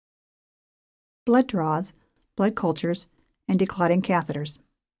blood draws, blood cultures, and declotting catheters.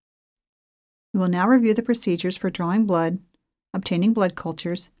 We will now review the procedures for drawing blood, obtaining blood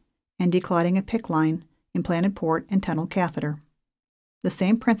cultures, and declotting a PICC line, implanted port, and tunnel catheter. The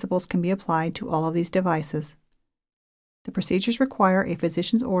same principles can be applied to all of these devices. The procedures require a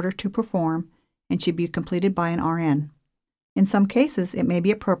physician's order to perform and should be completed by an RN. In some cases, it may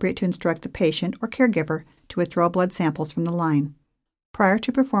be appropriate to instruct the patient or caregiver to withdraw blood samples from the line. Prior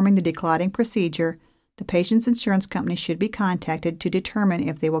to performing the declotting procedure, the patient's insurance company should be contacted to determine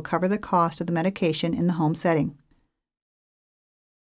if they will cover the cost of the medication in the home setting.